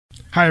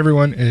Hi,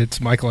 everyone. It's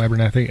Michael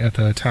Abernathy at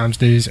the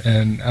Times News,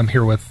 and I'm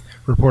here with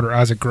reporter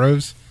Isaac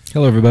Groves.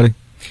 Hello, everybody.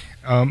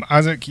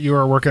 Isaac, you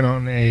are working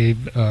on a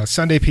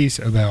Sunday piece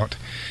about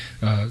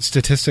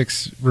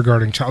statistics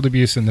regarding child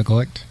abuse and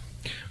neglect.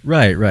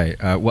 Right.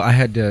 Well,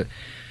 I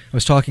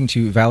was talking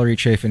to Valerie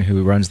Chafin,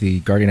 who runs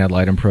the Guardian Ad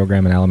Litem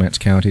program in Alamance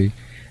County,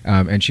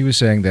 and she was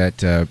saying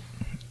that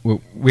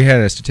we had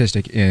a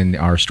statistic in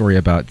our story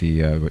about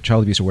the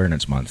Child Abuse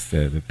Awareness Month,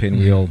 the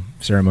pinwheel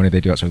ceremony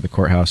they do outside of the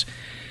courthouse.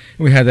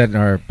 And we had that in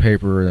our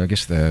paper, I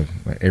guess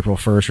April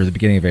 1st or the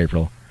beginning of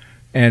April.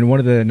 And one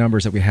of the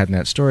numbers that we had in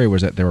that story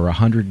was that there were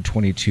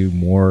 122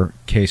 more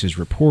cases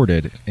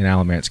reported in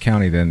Alamance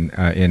County than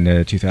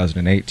in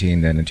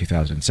 2018 than in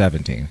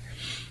 2017.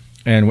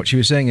 And what she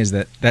was saying is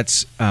that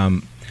that's,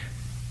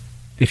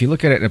 if you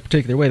look at it in a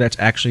particular way, that's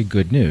actually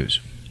good news.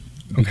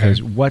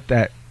 Because what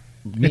that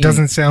means... It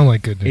doesn't sound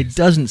like good news. It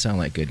doesn't sound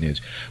like good news.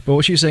 But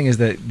what she was saying is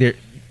that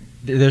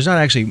there's not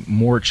actually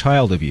more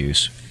child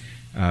abuse.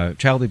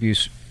 Child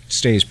abuse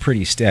stays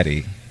pretty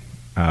steady,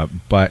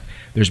 but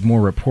there's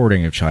more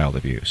reporting of child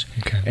abuse.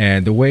 Okay.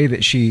 And the way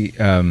that she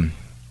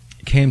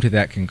came to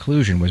that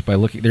conclusion was by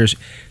looking...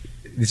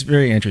 It's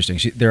very interesting.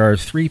 There are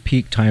 3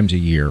 peak times a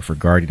year for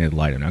Guardian Ad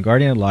Litem. Now,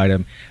 Guardian Ad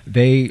Litem,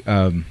 they,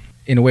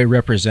 in a way,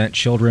 represent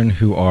children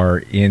who are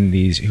in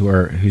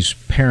whose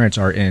parents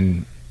are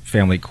in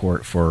family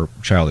court for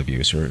child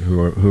abuse, or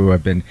who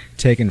have been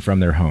taken from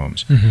their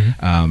homes,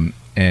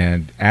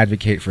 and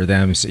advocate for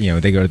them. You know,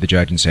 they go to the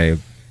judge and say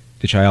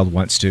the child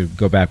wants to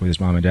go back with his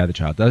mom and dad. The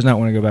child does not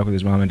want to go back with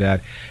his mom and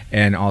dad,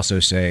 and also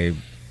say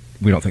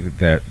we don't think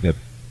that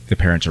the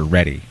parents are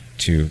ready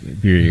to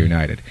be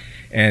reunited.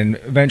 And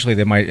eventually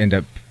they might end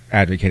up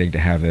advocating to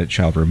have the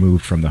child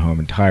removed from the home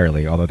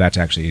entirely, although that's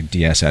actually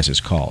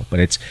DSS's call. But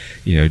it's,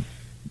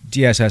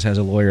 DSS has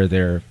a lawyer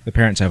there, the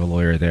parents have a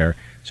lawyer there,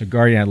 so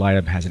Guardian Ad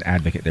Litem has an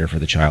advocate there for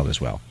the child as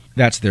well.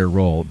 That's their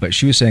role. But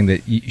she was saying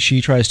that she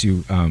tries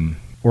to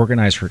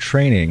organize her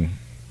training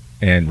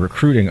and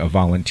recruiting of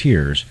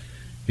volunteers,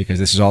 because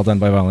this is all done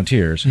by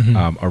volunteers,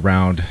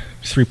 around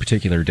 3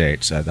 particular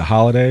dates: the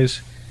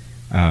holidays,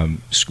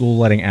 school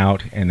letting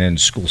out, and then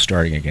school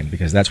starting again,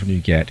 because that's when you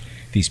get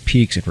these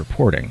peaks of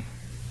reporting.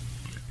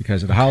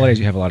 Because at the holidays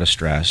you have a lot of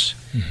stress.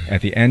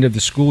 At the end of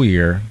the school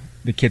year,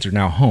 the kids are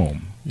now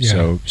home.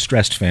 So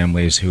stressed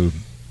families who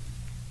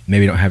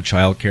maybe don't have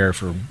childcare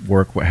for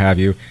work, what have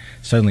you,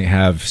 suddenly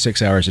have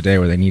 6 hours a day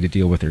where they need to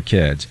deal with their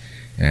kids,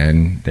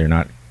 and they're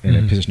not in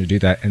a position to do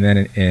that. And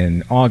then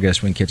in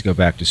August, when kids go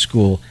back to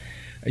school,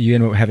 you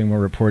end up having more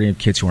reporting of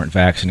kids who aren't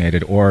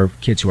vaccinated, or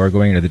kids who are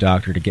going to the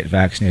doctor to get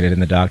vaccinated,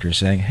 and the doctor is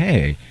saying,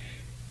 hey,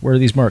 where are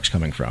these marks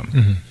coming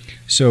from?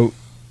 So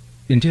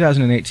in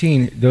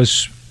 2018,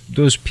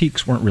 those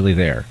peaks weren't really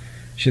there.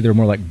 She said they were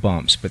more like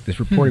bumps, but the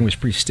reporting was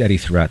pretty steady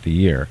throughout the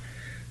year.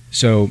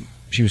 So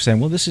she was saying,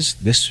 well, this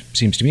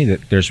seems to me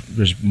that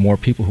there's more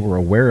people who are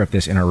aware of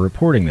this and are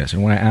reporting this.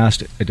 And when I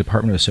asked the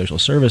Department of Social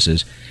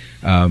Services,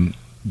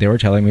 they were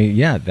telling me,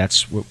 yeah,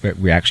 that's what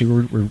we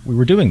actually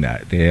were doing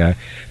that. They,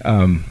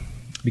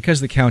 because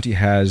the county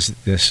has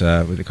this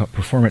what they call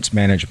performance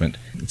management.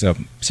 It's a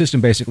system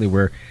basically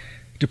where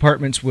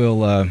departments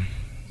will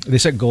they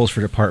set goals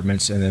for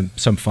departments, and then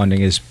some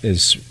funding is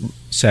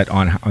set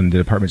on the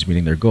departments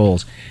meeting their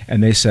goals.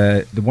 And they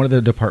said one of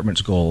the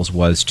department's goals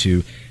was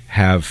to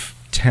have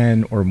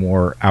 10 or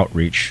more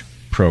outreach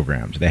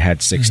programs. They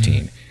had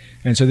 16.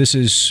 And so this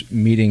is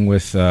meeting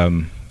with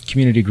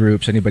community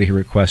groups, anybody who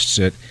requests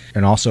it,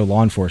 and also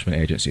law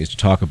enforcement agencies to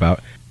talk about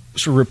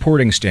sort of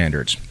reporting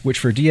standards, which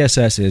for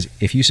DSS is,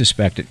 if you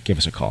suspect it, give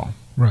us a call.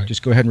 Right.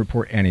 Just go ahead and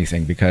report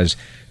anything, because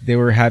they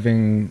were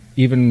having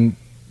even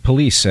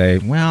police say,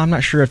 well, I'm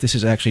not sure if this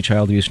is actually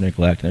child abuse or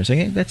neglect. And they're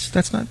saying, hey,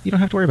 that's not, you don't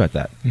have to worry about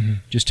that.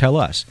 Just tell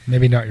us.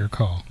 Maybe not your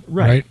call.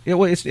 Right.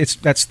 Well,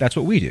 that's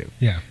what we do.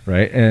 Yeah.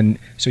 Right. And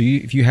so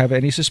if you have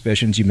any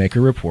suspicions, you make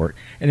a report.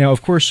 And now,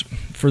 of course,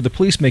 for the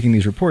police making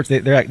these reports,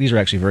 these are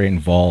actually very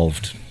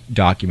involved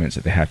documents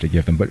that they have to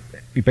give them. But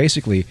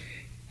basically,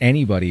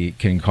 anybody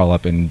can call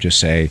up and just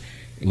say,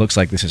 it looks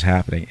like this is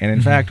happening. And in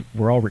fact,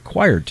 we're all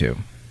required to.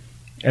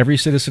 Every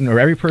citizen or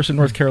every person in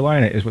North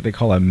Carolina is what they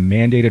call a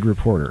mandated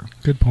reporter.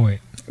 Good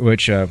point.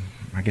 Which I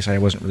guess I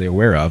wasn't really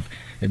aware of.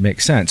 It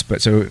makes sense.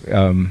 But so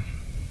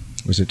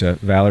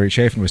Valerie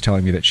Chafin was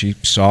telling me that she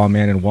saw a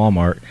man in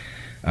Walmart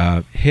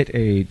hit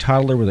a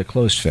toddler with a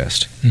closed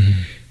fist.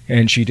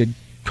 And she did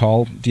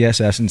call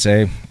DSS and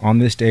say, on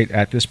this date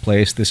at this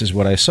place, this is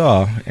what I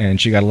saw. And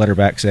she got a letter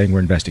back saying, we're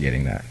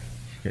investigating that.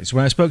 Okay, so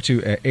when I spoke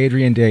to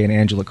Adrian Day and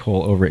Angela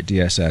Cole over at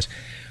DSS,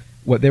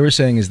 what they were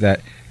saying is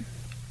that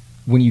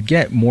when you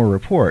get more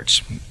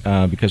reports,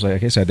 because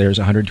like I said, there's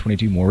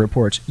 122 more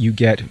reports, you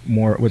get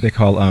more, what they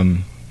call,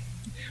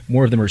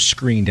 more of them are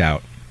screened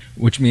out,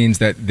 which means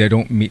that they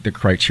don't meet the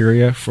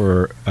criteria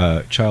for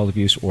child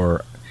abuse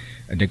or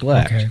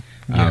neglect,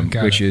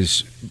 which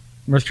is,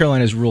 North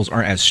Carolina's rules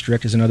aren't as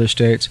strict as in other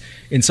states.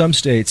 In some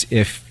states,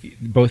 if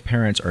both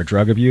parents are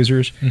drug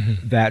abusers,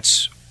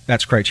 that's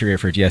that's criteria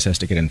for DSS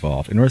to get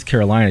involved. In North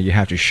Carolina, you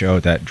have to show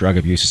that drug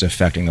abuse is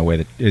affecting the way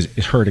that is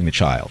hurting the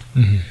child.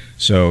 Mm-hmm.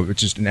 So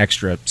it's just an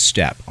extra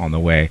step on the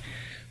way.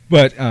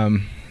 But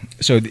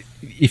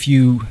if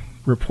you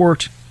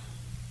report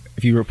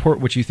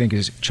what you think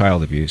is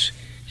child abuse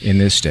in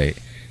this state,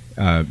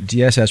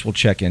 DSS will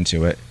check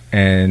into it,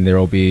 and there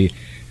will be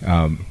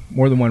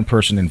more than one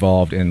person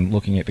involved in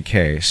looking at the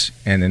case,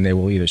 and then they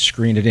will either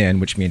screen it in,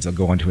 which means they'll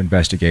go on to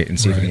investigate and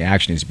see if any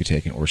action needs to be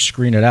taken, or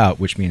screen it out,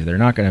 which means they're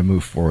not going to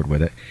move forward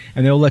with it,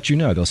 and they'll let you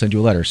know. They'll send you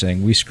a letter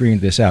saying, we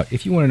screened this out.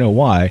 If you want to know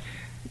why,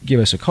 give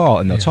us a call,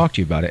 and they'll talk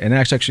to you about it. And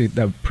that's actually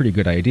a pretty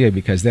good idea,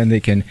 because then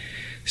they can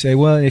say,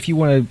 well, if you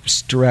want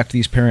to direct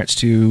these parents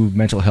to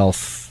mental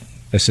health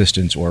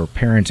assistance or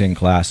parenting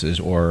classes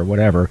or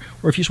whatever,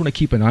 or if you just want to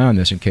keep an eye on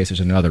this in case there's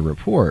another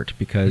report,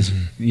 because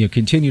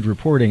continued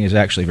reporting is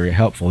actually very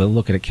helpful. They'll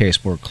look at a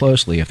case more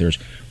closely if there's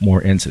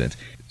more incidents.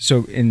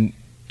 So in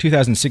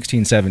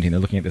 2016-17, they're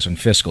looking at this on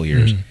fiscal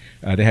years,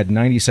 they had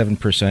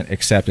 97%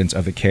 acceptance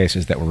of the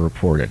cases that were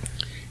reported.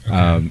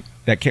 Okay.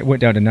 That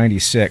went down to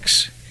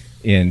 96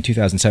 in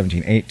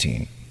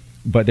 2017-18,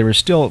 but they were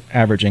still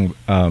averaging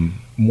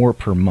more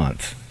per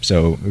month.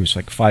 So it was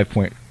like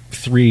 5.3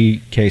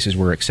 cases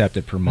were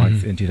accepted per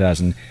month in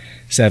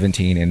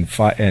 2017, and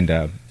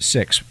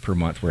 6 per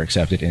month were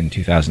accepted in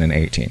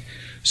 2018.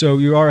 So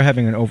you are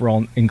having an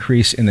overall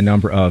increase in the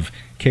number of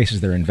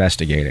cases they're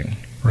investigating.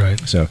 Right.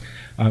 So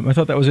I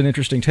thought that was an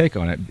interesting take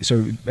on it.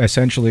 So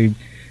essentially,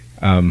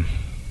 in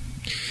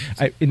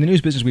the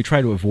news business, we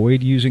try to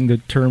avoid using the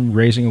term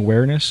raising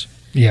awareness.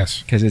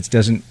 Yes. Because it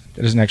doesn't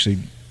actually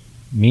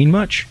mean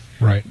much.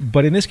 Right.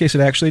 But in this case,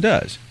 it actually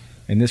does.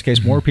 In this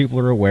case, more people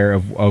are aware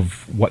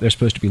of what they're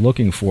supposed to be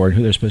looking for and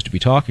who they're supposed to be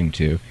talking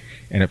to,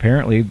 and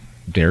apparently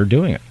they're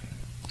doing it.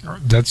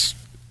 That's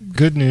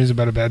good news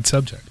about a bad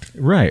subject.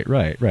 Right.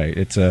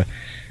 It's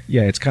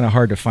it's kind of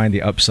hard to find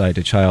the upside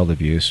to child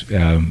abuse.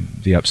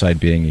 The upside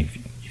being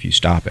if you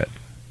stop it.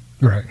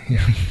 Right.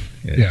 Yeah.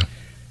 Yeah.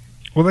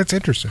 Well, that's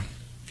interesting.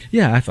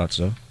 Yeah, I thought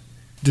so.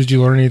 Did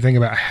you learn anything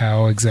about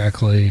how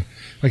exactly,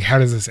 like, how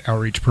does this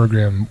outreach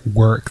program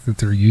work that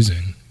they're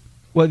using?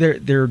 Well,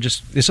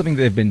 it's something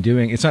they've been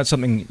doing. It's not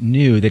something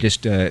new. They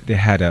just they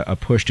had a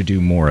push to do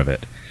more of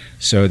it.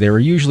 So they were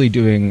usually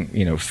doing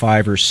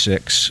 5 or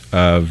 6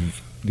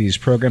 of these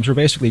programs, or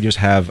basically just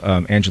have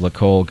Angela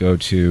Cole go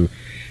to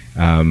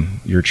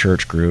your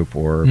church group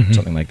or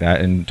something like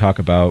that and talk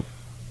about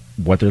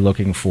what they're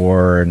looking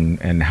for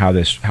and how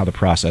the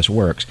process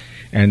works.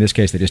 And in this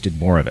case, they just did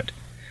more of it.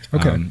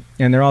 Okay.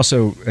 And they're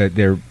also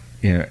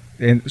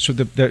and so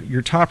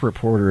your top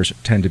reporters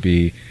tend to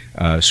be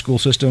school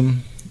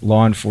system,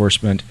 law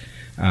enforcement.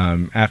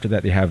 After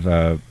that, they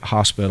have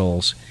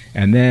hospitals,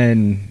 and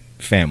then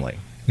family.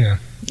 Yeah.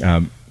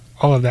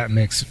 All of that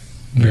makes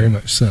very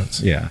much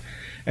sense. Yeah.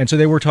 And so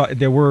they were I think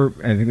they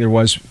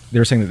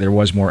were saying that there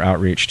was more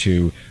outreach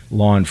to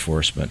law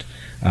enforcement.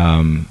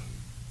 I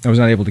was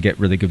not able to get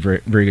really good,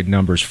 very good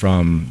numbers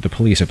from the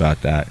police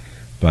about that,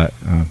 but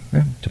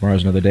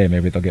tomorrow's another day.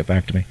 Maybe they'll get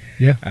back to me.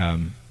 Yeah.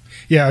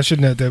 Yeah, I should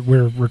note that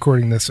we're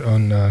recording this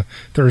on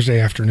Thursday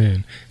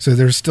afternoon, so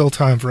there's still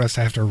time for us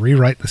to have to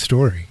rewrite the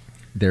story.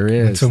 There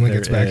is. When someone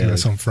gets back to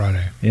us on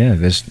Friday. Yeah,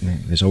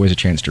 there's always a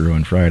chance to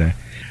ruin Friday.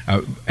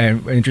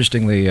 And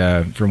interestingly,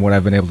 from what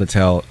I've been able to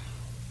tell,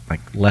 like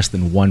less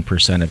than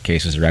 1% of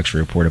cases are actually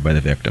reported by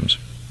the victims.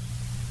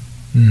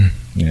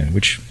 Yeah,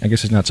 which I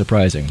guess is not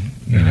surprising.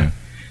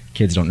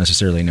 Kids don't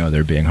necessarily know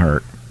they're being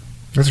hurt.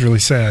 That's really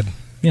sad.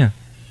 Yeah.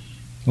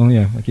 Well,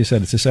 yeah, like you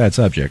said, it's a sad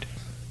subject.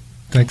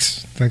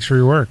 Thanks for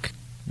your work.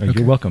 Okay.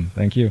 You're welcome.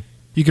 Thank you.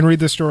 You can read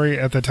this story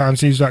at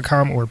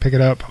thetimesnews.com or pick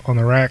it up on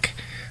the rack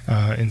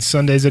in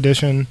Sunday's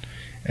edition.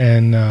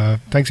 And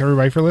thanks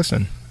everybody for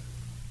listening.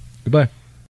 Goodbye.